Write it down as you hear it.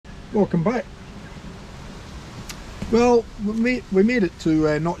Welcome back. Well, we made it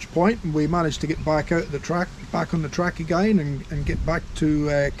to Notch Point, and we managed to get back out of the track, back on the track again, and get back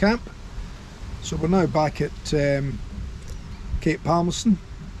to camp. So we're now back at Cape Palmerston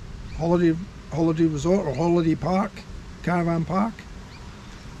Holiday Resort, or Holiday Park, Caravan Park.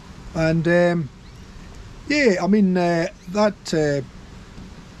 And yeah, I mean that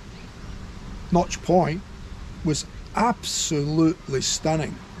Notch Point was absolutely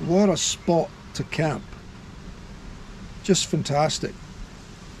stunning. What a spot to camp. Just fantastic.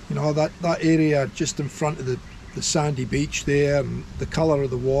 You know, that area just in front of the sandy beach there, and the colour of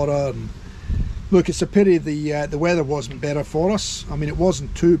the water. And look, it's a pity the weather wasn't better for us. I mean, it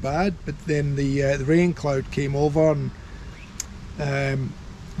wasn't too bad, but then the rain cloud came over, and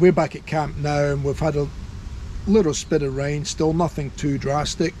we're back at camp now, and we've had a little spit of rain, still nothing too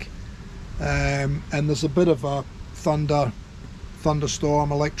drastic, and there's a bit of a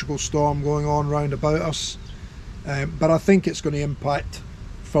thunderstorm, electrical storm going on round about us, but I think it's going to impact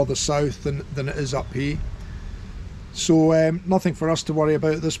further south than it is up here, so nothing for us to worry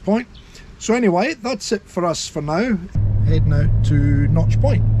about at this point. So anyway, that's it for us for now. Heading out to Notch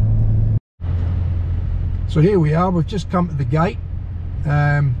Point. So here we are, we've just come to the gate.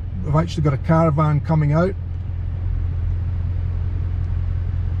 We've actually got a caravan coming out.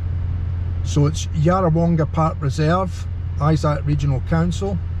 So it's Yarrawonga Park Reserve, Isaac Regional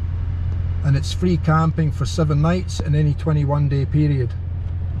Council, and it's free camping for 7 nights in any 21-day period.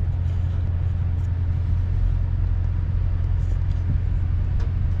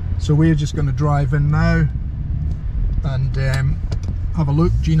 So we're just going to drive in now and have a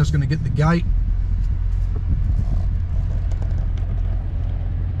look. Gina's going to get the gate.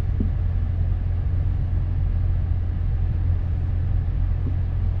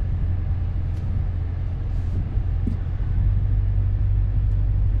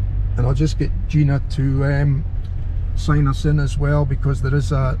 And I'll just get Gina to sign us in as well, because there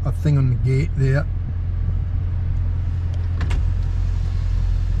is a thing on the gate there.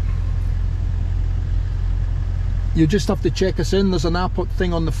 You just have to check us in. There's an airport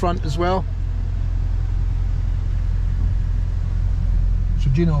thing on the front as well. So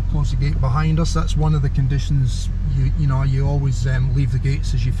Gina will close the gate behind us. That's one of the conditions. You know, you always leave the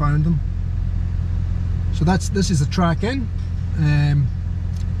gates as you found them. So this is the track in.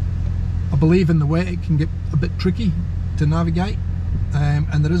 I believe in the wet it can get a bit tricky to navigate,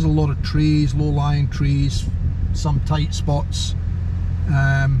 and there is a lot of trees, low-lying trees, some tight spots,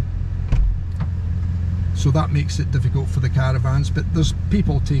 so that makes it difficult for the caravans. But there's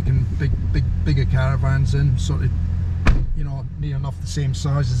people taking bigger caravans in, sort of, you know, near enough the same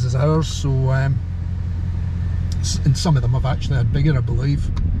sizes as ours. So and some of them have actually had bigger, I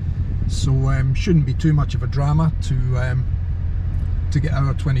believe. So shouldn't be too much of a drama to get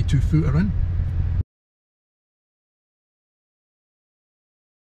our 22-footer in.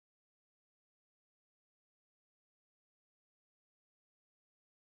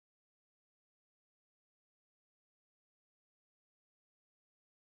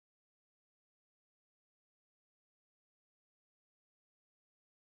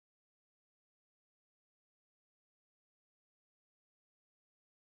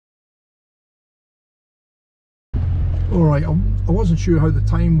 Alright, I wasn't sure how the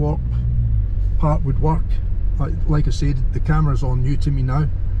time warp part would work. Like I said, the camera's all new to me now,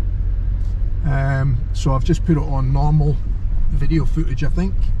 so I've just put it on normal video footage, I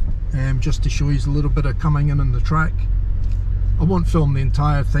think, just to show you a little bit of coming in on the track. I won't film the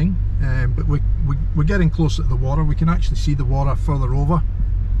entire thing, but we're getting closer to the water. We can actually see the water further over,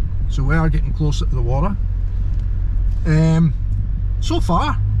 so we are getting closer to the water. So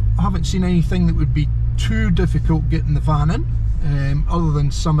far I haven't seen anything that would be too difficult getting the van in, other than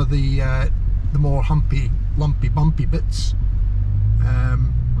some of the more humpy, lumpy, bumpy bits.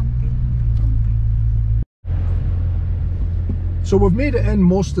 So we've made it in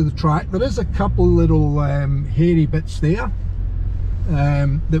most of the track. There is a couple little hairy bits there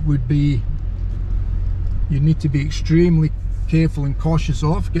that would be, you need to be extremely careful and cautious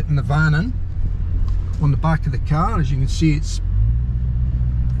of getting the van in. On the back of the car, as you can see, it's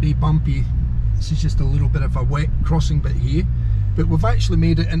pretty bumpy. This is just a little bit of a wet crossing bit here, but we've actually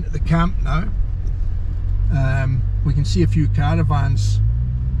made it into the camp now. We can see a few caravans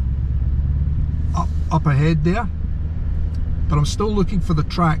up ahead there, but I'm still looking for the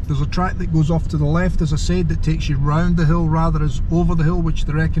track. There's a track that goes off to the left, as I said, that takes you round the hill rather as over the hill, which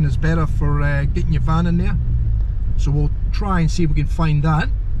they reckon is better for getting your van in there. So we'll try and see if we can find that.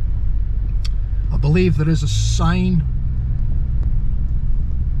 I believe there is a sign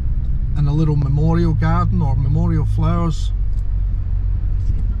and a little memorial garden or memorial flowers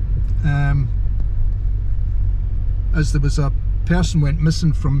as there was a person went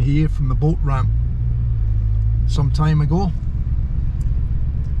missing from here, from the boat ramp, some time ago.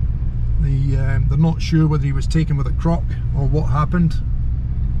 They're not sure whether he was taken with a croc or what happened,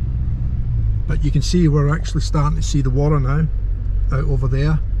 but you can see we're actually starting to see the water now out over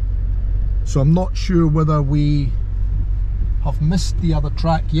there. So I'm not sure whether we have missed the other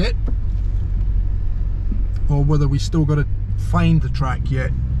track yet, or whether we still got to find the track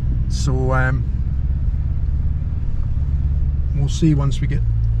yet. So we'll see once we get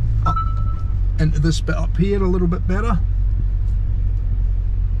up into this bit up here a little bit better.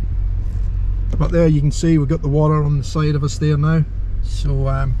 But there you can see we've got the water on the side of us there now. So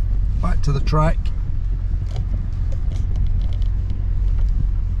back to the track.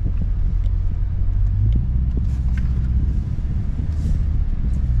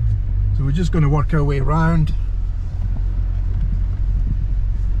 So we're just going to work our way around.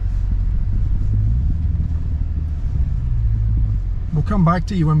 We'll come back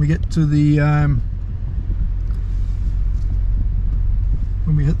to you when we get to the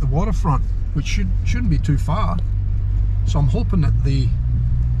when we hit the waterfront, which shouldn't be too far. So I'm hoping that the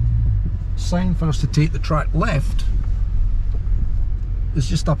sign for us to take the track left is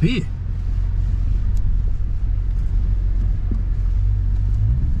just up here.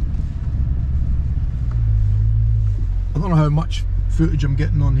 I don't know how much footage I'm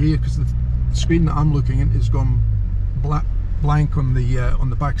getting on here because the screen that I'm looking at is gone blank on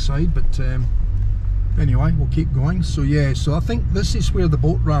the back side, but anyway, we'll keep going. So yeah, so I think this is where the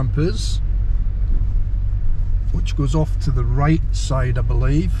boat ramp is, which goes off to the right side, I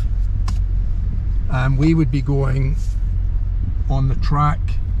believe, and we would be going on the track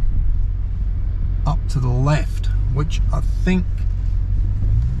up to the left, which I think,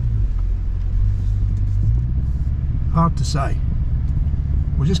 hard to say.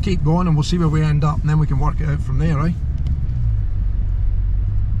 We'll just keep going and we'll see where we end up, and then we can work it out from there, right?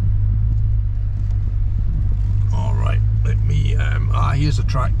 Alright, let me here's a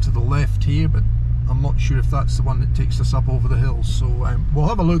track to the left here, but I'm not sure if that's the one that takes us up over the hills. So we'll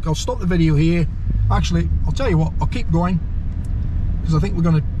have a look. I'll stop the video here. Actually, I'll tell you what, I'll keep going because I think we're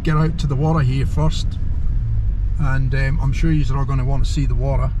going to get out to the water here first, and I'm sure you're all going to want to see the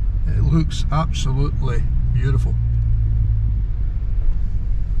water. It looks absolutely beautiful.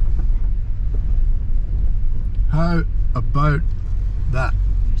 How about that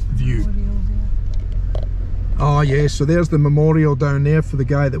view? Oh yeah, so there's the memorial down there for the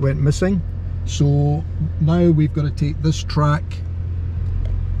guy that went missing. So now we've got to take this track,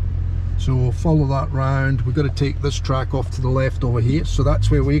 so we'll follow that round. We've got to take this track off to the left over here, so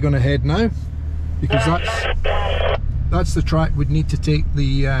that's where we're going to head now, because that's the track we'd need to take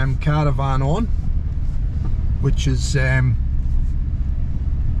the caravan on, which is the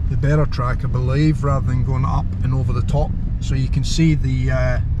better track, I believe, rather than going up and over the top. So you can see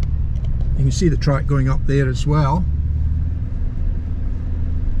the track going up there as well.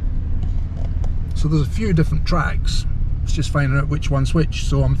 So there's a few different tracks, it's just finding out which one's which.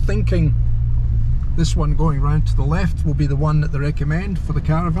 So I'm thinking this one going round to the left will be the one that they recommend for the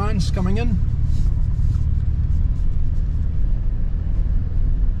caravans coming in.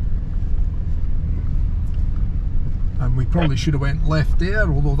 And we probably should have went left there,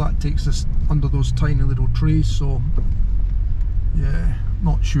 although that takes us under those tiny little trees, so yeah,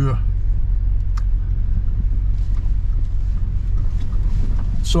 not sure.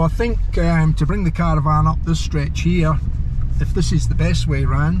 So I think to bring the caravan up this stretch here, if this is the best way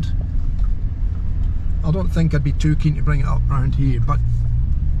round, I don't think I'd be too keen to bring it up round here, but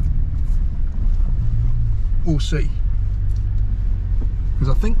we'll see. Because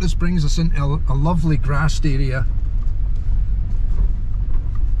I think this brings us into a lovely grassed area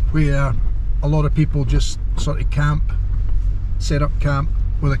where a lot of people just sort of camp, set up camp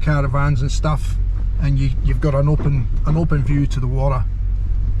with their caravans and stuff, and you've got an open view to the water.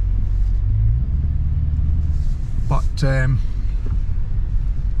 But as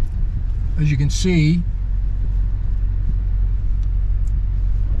you can see,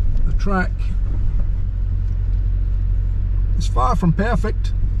 the track is far from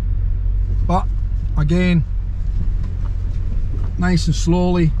perfect, but again, nice and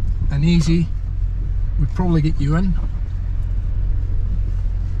slowly and easy would probably get you in.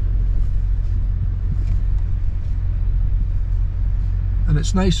 And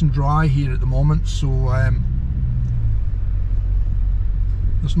it's nice and dry here at the moment, so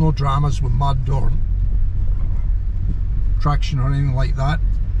there's no dramas with mud or traction or anything like that.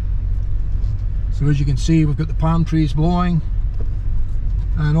 So as you can see, we've got the palm trees blowing,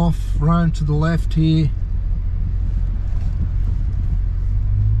 and off round to the left here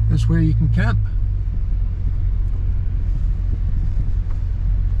is where you can camp.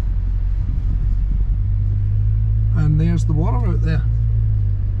 the water out there.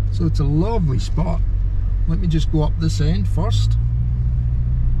 So it's a lovely spot. Let me just go up this end first.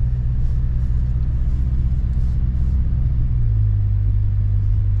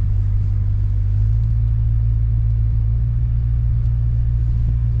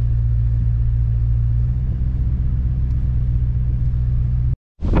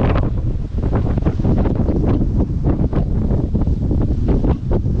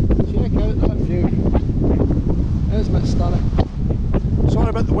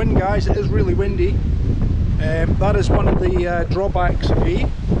 Guys, it is really windy. That is one of the drawbacks of here,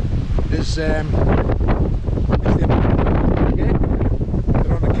 is the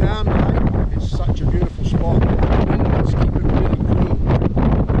they're on a calm now. It's such a beautiful spot. The winds keep it really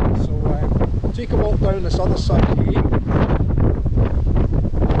cool. So take a walk down this other side here.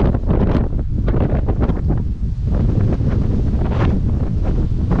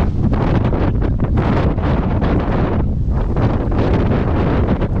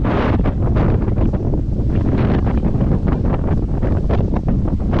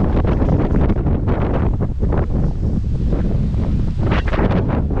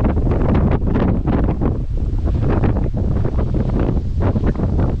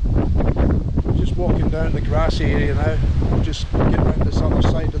 Area now. We'll just get around this other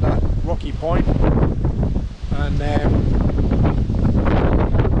side of that rocky point and go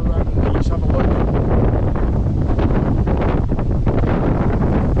around and these, have a look.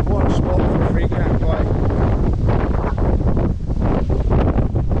 What a spot for a free camp, like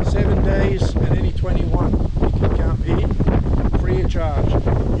 7 days and any 21 you can camp here free of charge.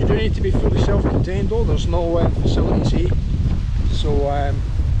 You do need to be fully self-contained though, there's no facilities here, so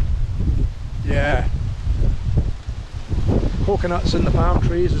yeah. Coconuts in the palm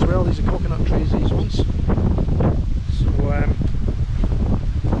trees as well. These are coconut trees, these ones. So a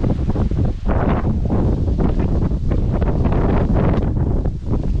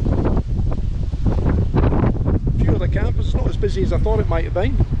few of the campers, it's not as busy as I thought it might have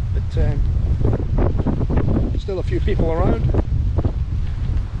been, but still a few people around.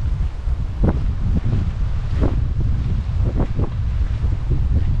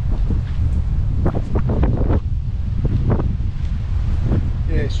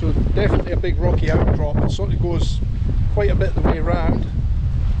 So definitely a big rocky outcrop. It sort of goes quite a bit the way around.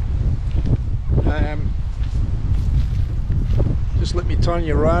 Just let me turn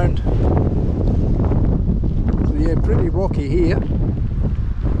you around. So yeah, pretty rocky here.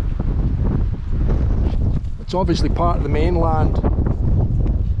 It's obviously part of the mainland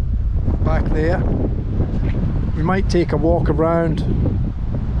back there. We might take a walk around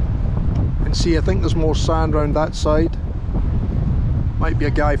and see. I think there's more sand around that side. Might be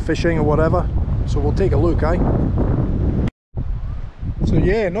a guy fishing or whatever, so we'll take a look, eh? So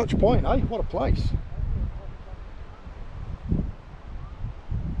yeah, Notch Point, eh? What a place.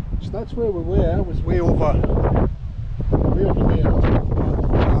 So that's where we were, was way over there.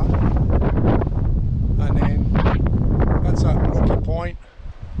 And then that's that rocky point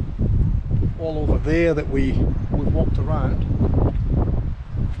all over there that we walked around.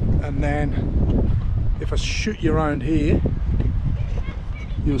 And then if I shoot you around here,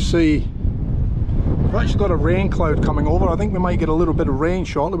 you'll see we've actually got a rain cloud coming over. I think we might get a little bit of rain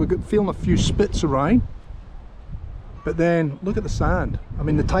shortly. We're feeling a few spits of rain, but then look at the sand. I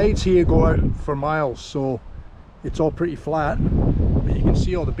mean, the tides here go out for miles, so it's all pretty flat, but you can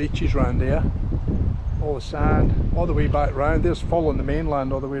see all the beaches around there, all the sand all the way back round. There's following the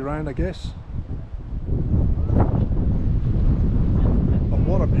mainland all the way around, I guess. But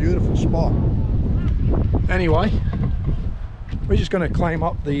what a beautiful spot. Anyway, we're just going to climb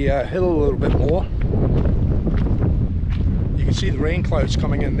up the hill a little bit more. You can see the rain clouds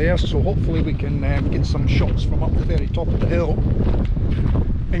coming in there, so hopefully we can get some shots from up the very top of the hill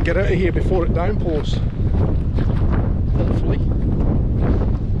and get out of here before it downpours. Hopefully.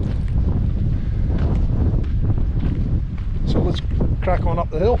 So let's crack on up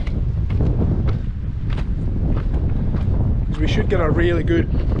the hill, because we should get a really good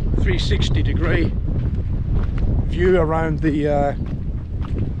 360-degree view around the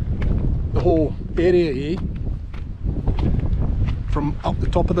whole area here from up the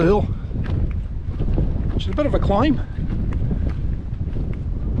top of the hill, which is a bit of a climb.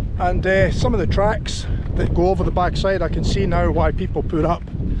 And some of the tracks that go over the backside, I can see now why people put up,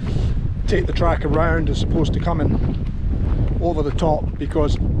 take the track around as opposed to coming over the top,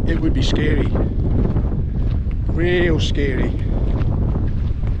 because it would be scary, real scary.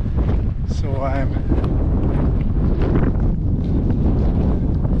 So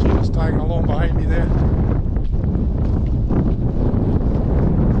Gina's tagging along behind me there.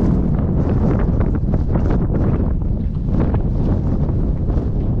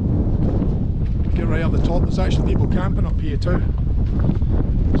 actually people camping up here too.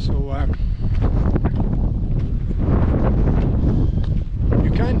 So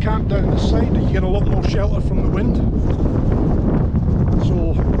you can camp down this side, you get a lot more shelter from the wind.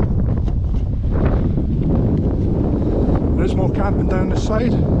 So there is more camping down this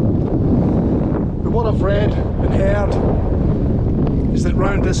side. But what I've read and heard is that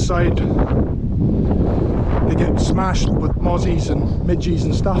round this side they get smashed with mozzies and midges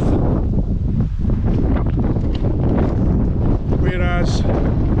and stuff. Whereas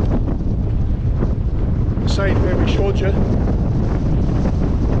the side where we showed you,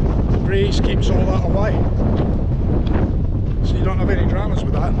 the breeze keeps all that away. So you don't have any dramas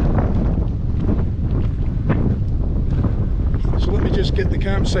with that. So let me just get the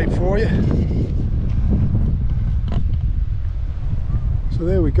campsite for you. So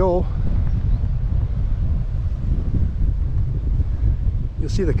there we go. You'll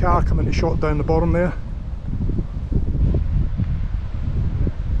see the car coming to shot down the bottom there.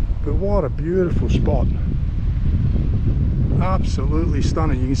 But what a beautiful spot. Absolutely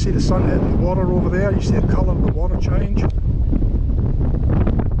stunning. You can see the sun hitting the water over there. You see the colour of the water change.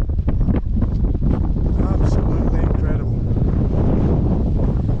 Absolutely incredible.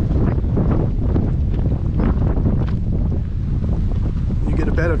 You get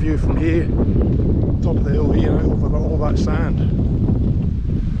a better view from here, top of the hill here, over all that sand.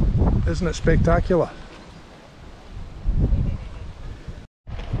 Isn't it spectacular?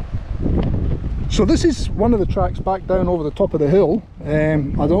 So this is one of the tracks back down over the top of the hill. I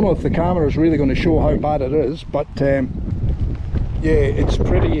don't know if the camera is really going to show how bad it is, but yeah, it's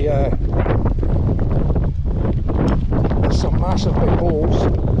pretty, there's some massive big holes,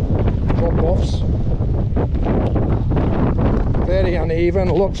 drop-offs, very uneven,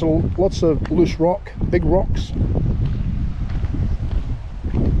 lots of loose rock, big rocks.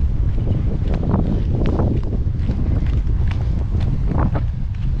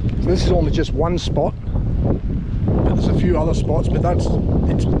 This is only just one spot, but there's a few other spots, but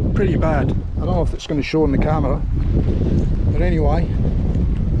it's pretty bad. I don't know if it's going to show in the camera, but anyway,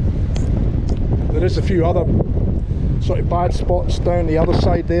 there is a few other sort of bad spots down the other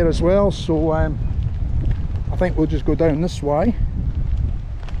side there as well, so I think we'll just go down this way.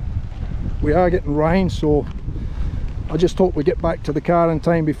 We are getting rain, so I just hope we get back to the car in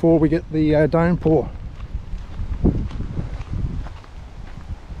time before we get the downpour.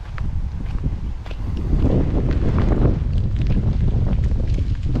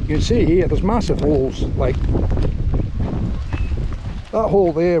 You can see here there's massive holes, like that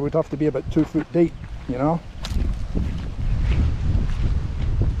hole there would have to be about 2 foot deep, you know.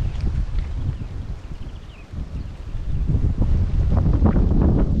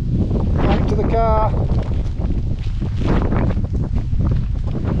 Back to the car.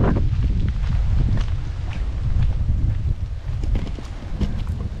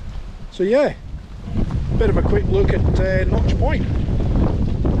 So yeah, bit of a quick look at Notch Point.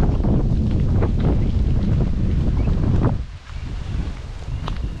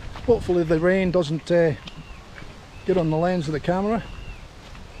 Hopefully the rain doesn't get on the lens of the camera.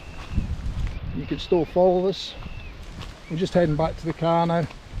 You can still follow this. I'm just heading back to the car now.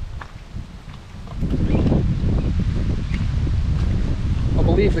 I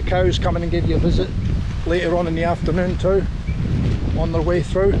believe the cows come in and give you a visit later on in the afternoon too, on their way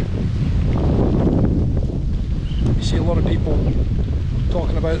through. You see a lot of people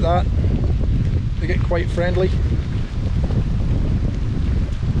talking about that. They get quite friendly.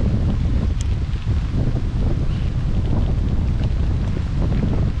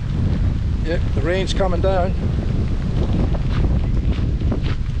 Yep, the rain's coming down.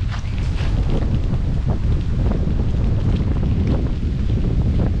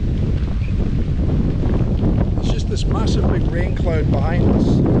 It's just this massive big rain cloud behind us.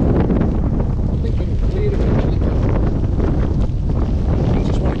 I think it'll clear eventually. I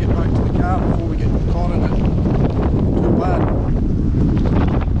just want to get back to the car before we get caught in it too bad.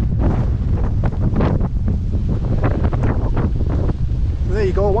 There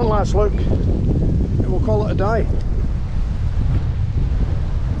you go, one last look, and we'll call it a day.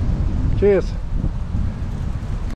 Cheers.